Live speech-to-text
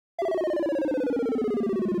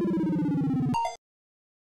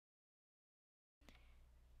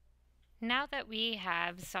now that we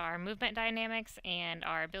have our movement dynamics and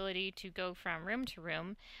our ability to go from room to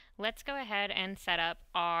room, let's go ahead and set up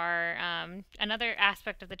our another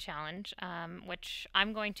aspect of the challenge, which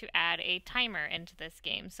I'm going to add a timer into this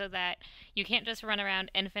game so that you can't just run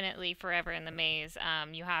around infinitely forever in the maze.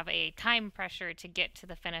 You have a time pressure to get to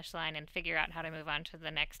the finish line and figure out how to move on to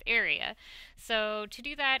the next area. So to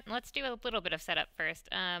do that, let's do a little bit of setup first.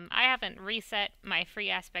 I haven't reset my free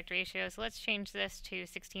aspect ratio, so let's change this to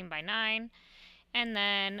 16:9. And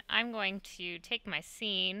then I'm going to take my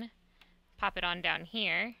scene, pop it on down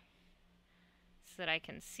here so that I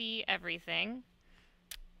can see everything.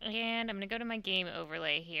 And I'm going to go to my game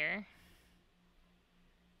overlay here.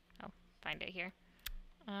 Oh, find it here.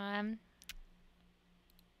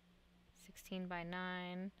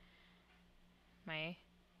 16:9. My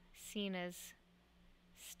scene is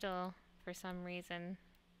still, for some reason,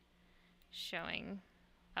 showing.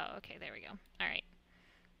 Oh, okay, there we go. Alright.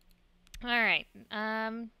 Alright.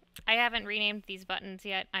 I haven't renamed these buttons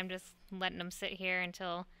yet. I'm just letting them sit here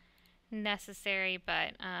until necessary,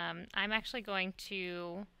 but I'm actually going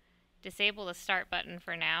to disable the start button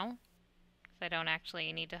for now, because I don't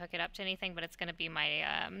actually need to hook it up to anything, but it's going to be my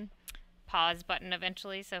pause button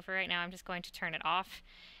eventually. So for right now, I'm just going to turn it off,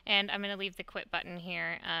 and I'm going to leave the quit button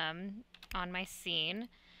here on my scene.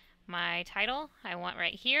 My title I want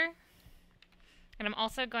right here, and I'm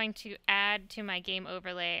also going to add to my game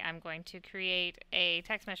overlay. I'm going to create a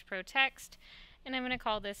Text Mesh Pro text, and I'm going to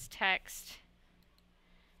call this text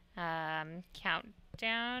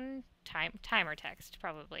countdown timer text,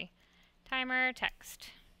 probably timer text.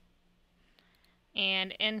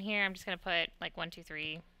 And in here I'm just going to put like 1, 2,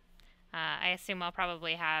 3. I assume I'll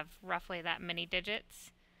probably have roughly that many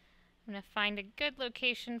digits. I'm going to find a good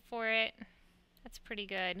location for it. That's pretty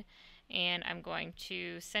good. And I'm going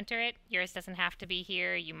to center it. Yours doesn't have to be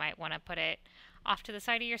here. You might want to put it off to the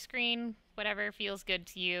side of your screen. Whatever feels good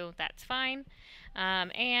to you, that's fine.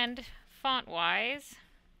 And font-wise,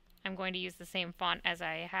 I'm going to use the same font as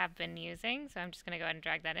I have been using, so I'm just going to go ahead and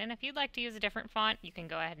drag that in. If you'd like to use a different font, you can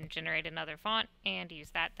go ahead and generate another font and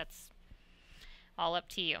use that. That's all up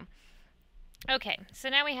to you. Okay, so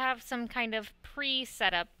now we have some kind of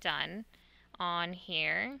pre-setup done on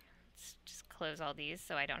here. Let's just close all these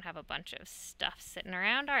so I don't have a bunch of stuff sitting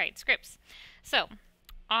around. Alright, scripts. So,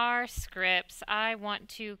 our scripts, I want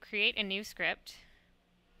to create a new script.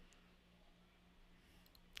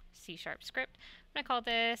 C# script. I'm going to call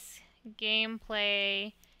this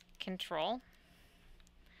gameplay control,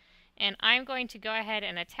 and I'm going to go ahead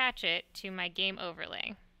and attach it to my game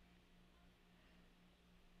overlay.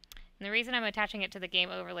 And the reason I'm attaching it to the game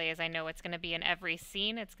overlay is I know it's going to be in every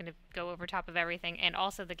scene. It's going to go over top of everything, and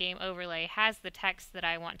also the game overlay has the text that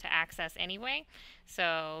I want to access anyway,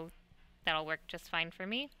 so that'll work just fine for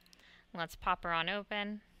me. Let's pop her on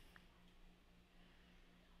open.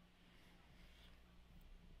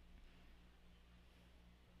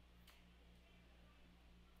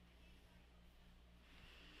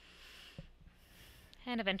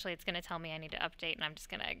 And eventually it's going to tell me I need to update, and I'm just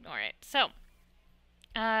going to ignore it. So,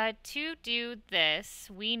 to do this,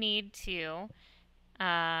 we need to,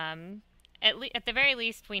 at the very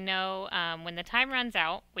least, we know when the time runs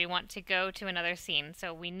out, we want to go to another scene.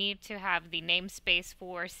 So we need to have the namespace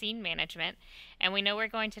for scene management, and we know we're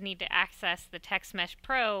going to need to access the Text Mesh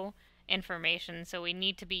Pro information, so we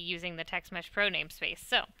need to be using the Text Mesh Pro namespace.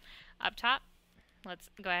 So, up top, let's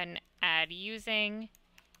go ahead and add using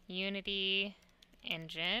Unity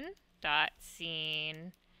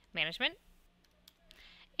engine.scene management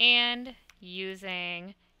and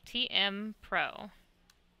using TM Pro,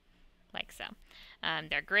 like so.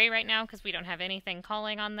 They're gray right now because we don't have anything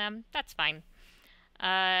calling on them. That's fine.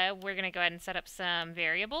 We're going to go ahead and set up some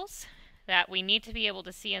variables that we need to be able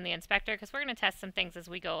to see in the inspector, because we're going to test some things as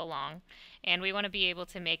we go along, and we want to be able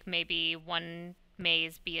to make maybe one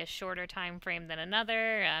maze be a shorter time frame than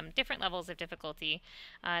another, different levels of difficulty,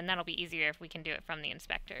 and that'll be easier if we can do it from the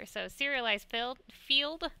inspector. So serialized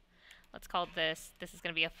field, let's call this is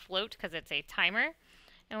going to be a float because it's a timer,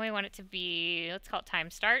 and we want it to be, let's call it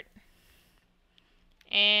time start.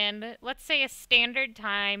 And let's say a standard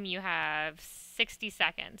time you have 60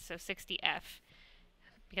 seconds, so 60F.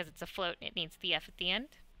 Because it's a float, it needs the F at the end.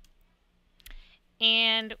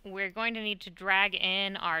 And we're going to need to drag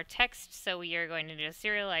in our text, so we are going to do a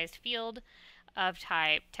serialized field of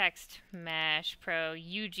type text mesh pro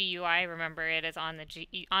UGUI. Remember, it is on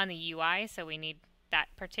the UI, so we need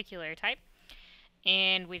that particular type.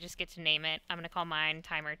 And we just get to name it. I'm going to call mine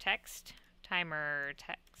timer text. Timer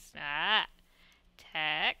text.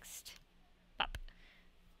 Text. Up.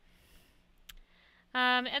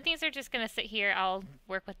 And these are just going to sit here. I'll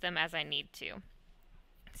work with them as I need to.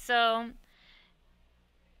 So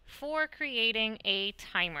for creating a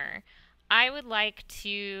timer, I would like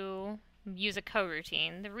to use a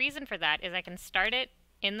coroutine. The reason for that is I can start it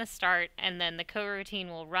in the start, and then the coroutine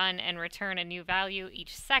will run and return a new value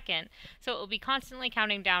each second. So it will be constantly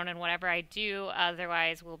counting down, and whatever I do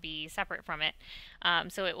otherwise will be separate from it.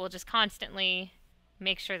 So it will just constantly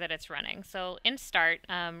make sure that it's running. So in start,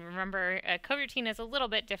 remember a coroutine is a little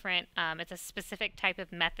bit different. It's a specific type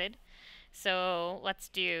of method. So let's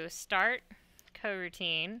do start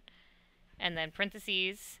coroutine and then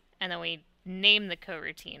parentheses, and then we name the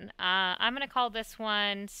coroutine. I'm going to call this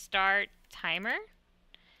one start timer,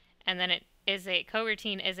 and then it is a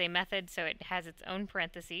coroutine is a method, so it has its own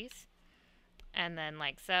parentheses, and then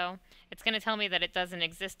like so. It's going to tell me that it doesn't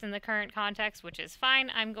exist in the current context, which is fine.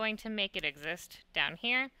 I'm going to make it exist down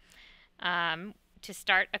here. To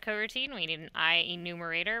start a coroutine, we need an I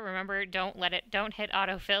enumerator. Remember, don't hit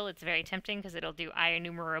autofill. It's very tempting because it'll do I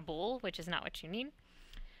enumerable, which is not what you need.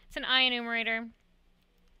 It's an I enumerator.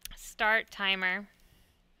 Start timer.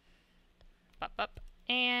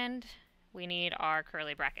 And we need our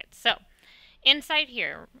curly brackets. So inside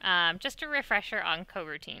here, just a refresher on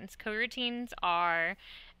coroutines. Coroutines are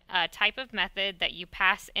a type of method that you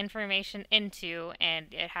pass information into,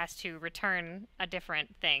 and it has to return a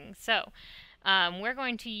different thing. So we're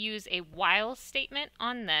going to use a while statement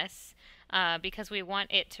on this because we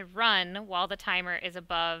want it to run while the timer is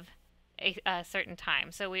above a certain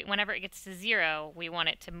time. So whenever it gets to 0, we want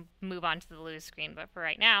it to move on to the lose screen. But for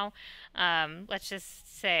right now, let's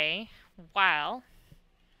just say while,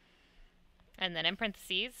 and then in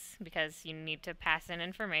parentheses, because you need to pass in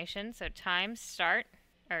information. So time start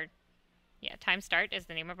is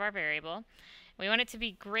the name of our variable. We want it to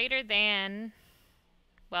be greater than,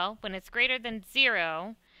 well, when it's greater than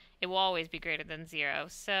 0, it will always be greater than 0.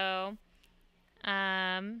 So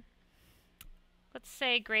let's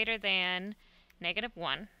say greater than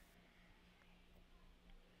 -1.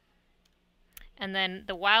 And then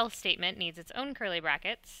the while statement needs its own curly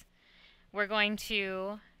brackets. We're going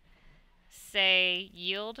to say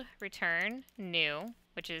yield return new,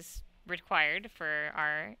 which is required for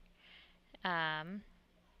our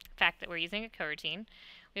fact that we're using a coroutine.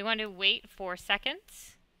 We want to wait 4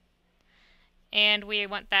 seconds, and we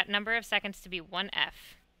want that number of seconds to be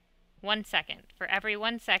 1f. 1 second. For every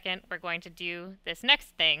 1 second, we're going to do this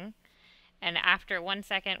next thing, and after 1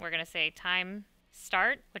 second, we're going to say time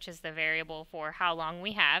start, which is the variable for how long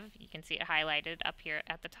we have. You can see it highlighted up here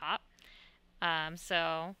at the top.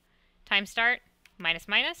 So time start minus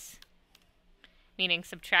minus, meaning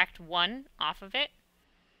subtract 1 off of it,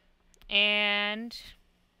 and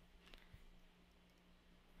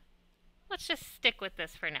let's just stick with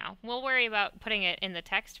this for now. We'll worry about putting it in the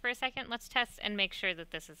text for a second. Let's test and make sure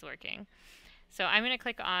that this is working. So I'm going to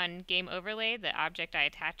click on Game Overlay, the object I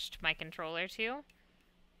attached my controller to.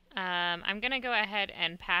 I'm going to go ahead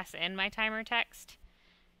and pass in my timer text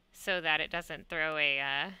so that it doesn't throw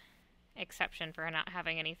a exception for not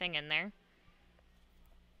having anything in there.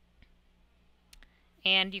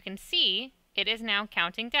 And you can see it is now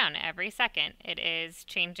counting down every second. It is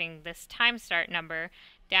changing this time start number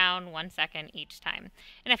down 1 second each time.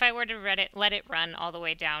 And if I were to let it run all the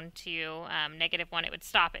way down to -1, it would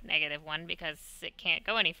stop at -1 because it can't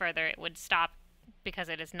go any further. It would stop because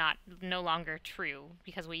it is no longer true,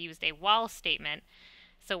 because we used a while statement.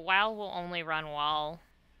 So while will only run while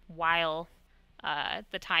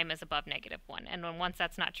the time is above -1. And once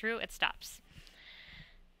that's not true, it stops.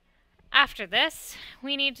 After this,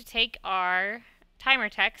 we need to take our timer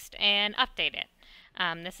text and update it.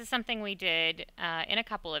 This is something we did in a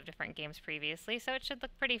couple of different games previously, so it should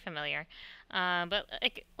look pretty familiar. But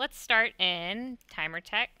let's start in timer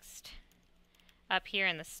text. Up here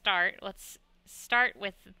in the start, let's start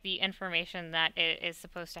with the information that it is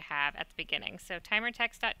supposed to have at the beginning. So timer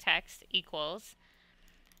text.text equals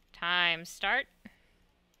time start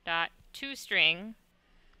dot toString,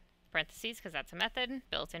 parentheses, because that's a method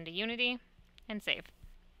built into Unity, and save.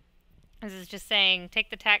 This is just saying take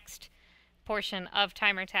the text portion of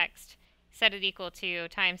timer text, set it equal to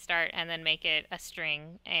time start, and then make it a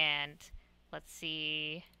string, and let's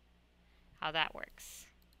see how that works.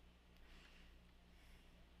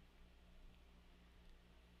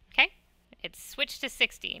 Okay, it's switched to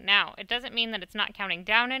 60. Now, it doesn't mean that it's not counting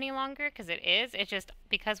down any longer, because it is. It's just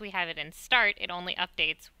because we have it in start, it only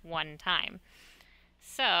updates 1 time.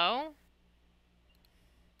 So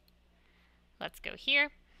let's go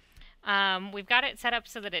here. We've got it set up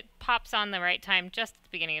so that it pops on the right time just at the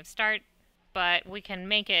beginning of start, but we can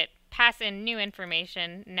make it pass in new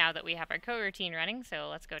information now that we have our coroutine running. So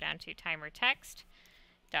let's go down to timer text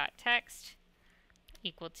dot text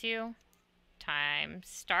equal to time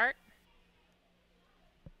start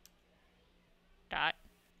dot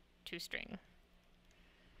toString.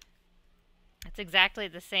 It's exactly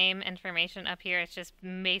the same information up here. It's just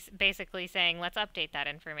basically saying let's update that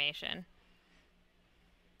information.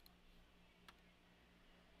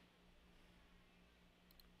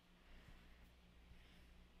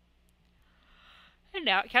 And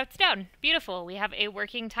now it counts down. Beautiful. We have a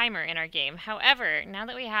working timer in our game. However, now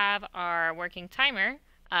that we have our working timer,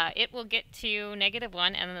 it will get to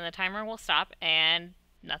 -1 and then the timer will stop and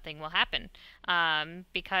nothing will happen.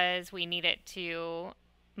 Because we need it to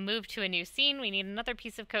move to a new scene, we need another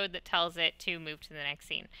piece of code that tells it to move to the next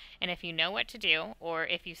scene. And if you know what to do, or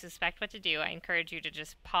if you suspect what to do, I encourage you to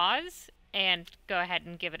just pause and go ahead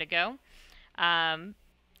and give it a go.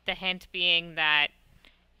 The hint being that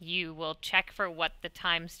you will check for what the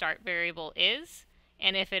time start variable is,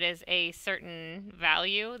 and if it is a certain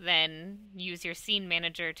value, then use your scene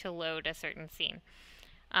manager to load a certain scene.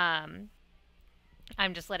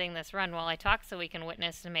 I'm just letting this run while I talk so we can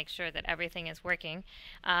witness and make sure that everything is working.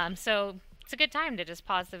 So it's a good time to just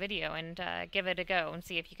pause the video and give it a go and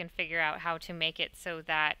see if you can figure out how to make it so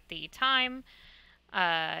that the time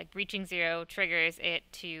reaching 0 triggers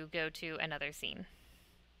it to go to another scene.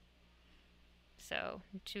 So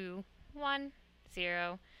 2, 1,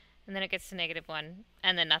 0, and then it gets to -1,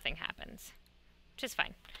 and then nothing happens, which is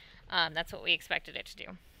fine. That's what we expected it to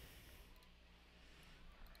do.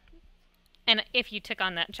 And if you took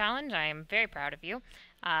on that challenge, I am very proud of you.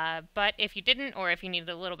 But if you didn't, or if you needed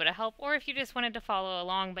a little bit of help, or if you just wanted to follow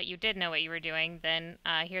along but you did know what you were doing, then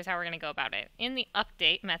here's how we're going to go about it. In the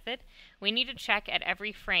update method, we need to check at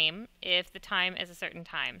every frame if the time is a certain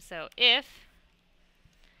time. So if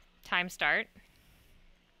time start,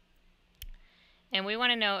 and we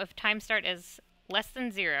want to know if time start is less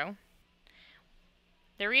than 0.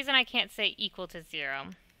 The reason I can't say equal to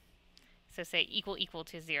 0, so say equal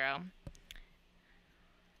to 0.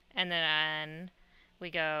 And then we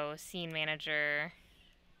go scene manager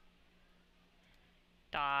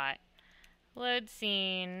dot load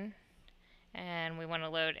scene, and we want to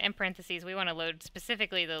load, in parentheses, we want to load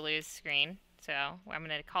specifically the lose screen. So I'm going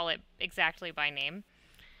to call it exactly by name.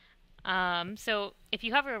 So if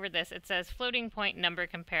you hover over this, it says floating point number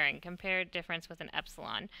comparing, compare difference with an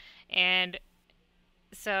epsilon. And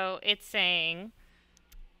so it's saying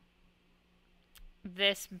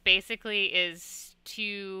this basically is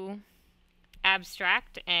too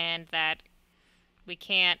abstract and that we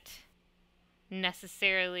can't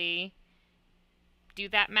necessarily do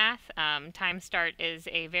that math. Time start is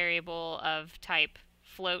a variable of type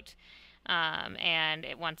float, and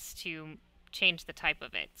it wants to change the type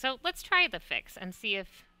of it. So let's try the fix and see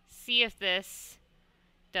if this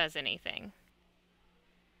does anything.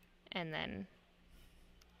 And then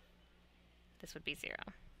this would be 0.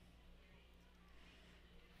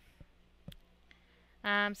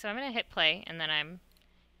 So I'm going to hit play, and then I'm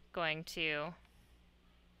going to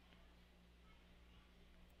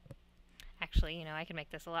actually, you know, I can make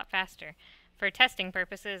this a lot faster. For testing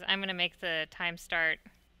purposes, I'm going to make the time start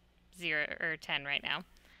 0 or 10 right now.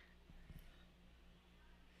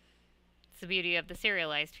 The beauty of the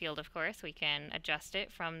serialized field, of course. We can adjust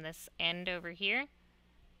it from this end over here.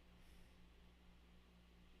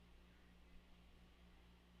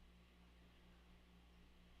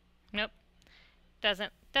 Nope.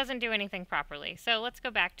 Doesn't do anything properly. So let's go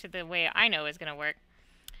back to the way I know is going to work.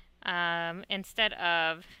 Instead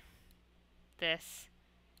of this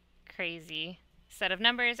crazy set of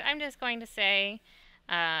numbers, I'm just going to say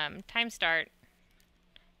time start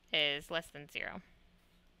is less than 0.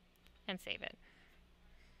 And save it.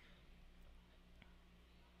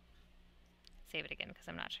 Save it again because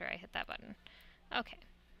I'm not sure I hit that button. Okay.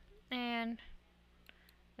 And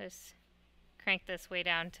let's crank this way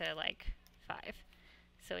down to like 5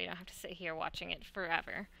 so we don't have to sit here watching it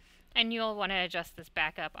forever. And you'll want to adjust this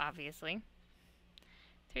back up, obviously.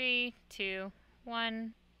 3, 2,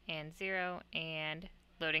 1, and 0, and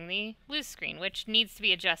loading the lose screen, which needs to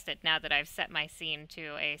be adjusted now that I've set my scene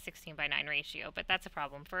to a 16:9 ratio, but that's a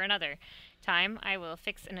problem for another time. I will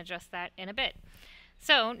fix and adjust that in a bit.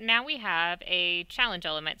 So now we have a challenge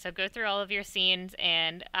element. So go through all of your scenes,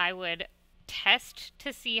 and I would test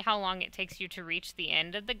to see how long it takes you to reach the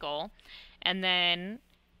end of the goal, and then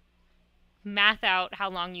math out how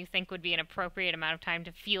long you think would be an appropriate amount of time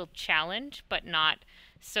to feel challenged, but not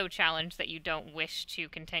so challenged that you don't wish to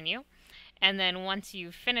continue. And then once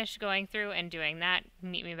you finish going through and doing that,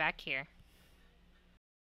 meet me back here.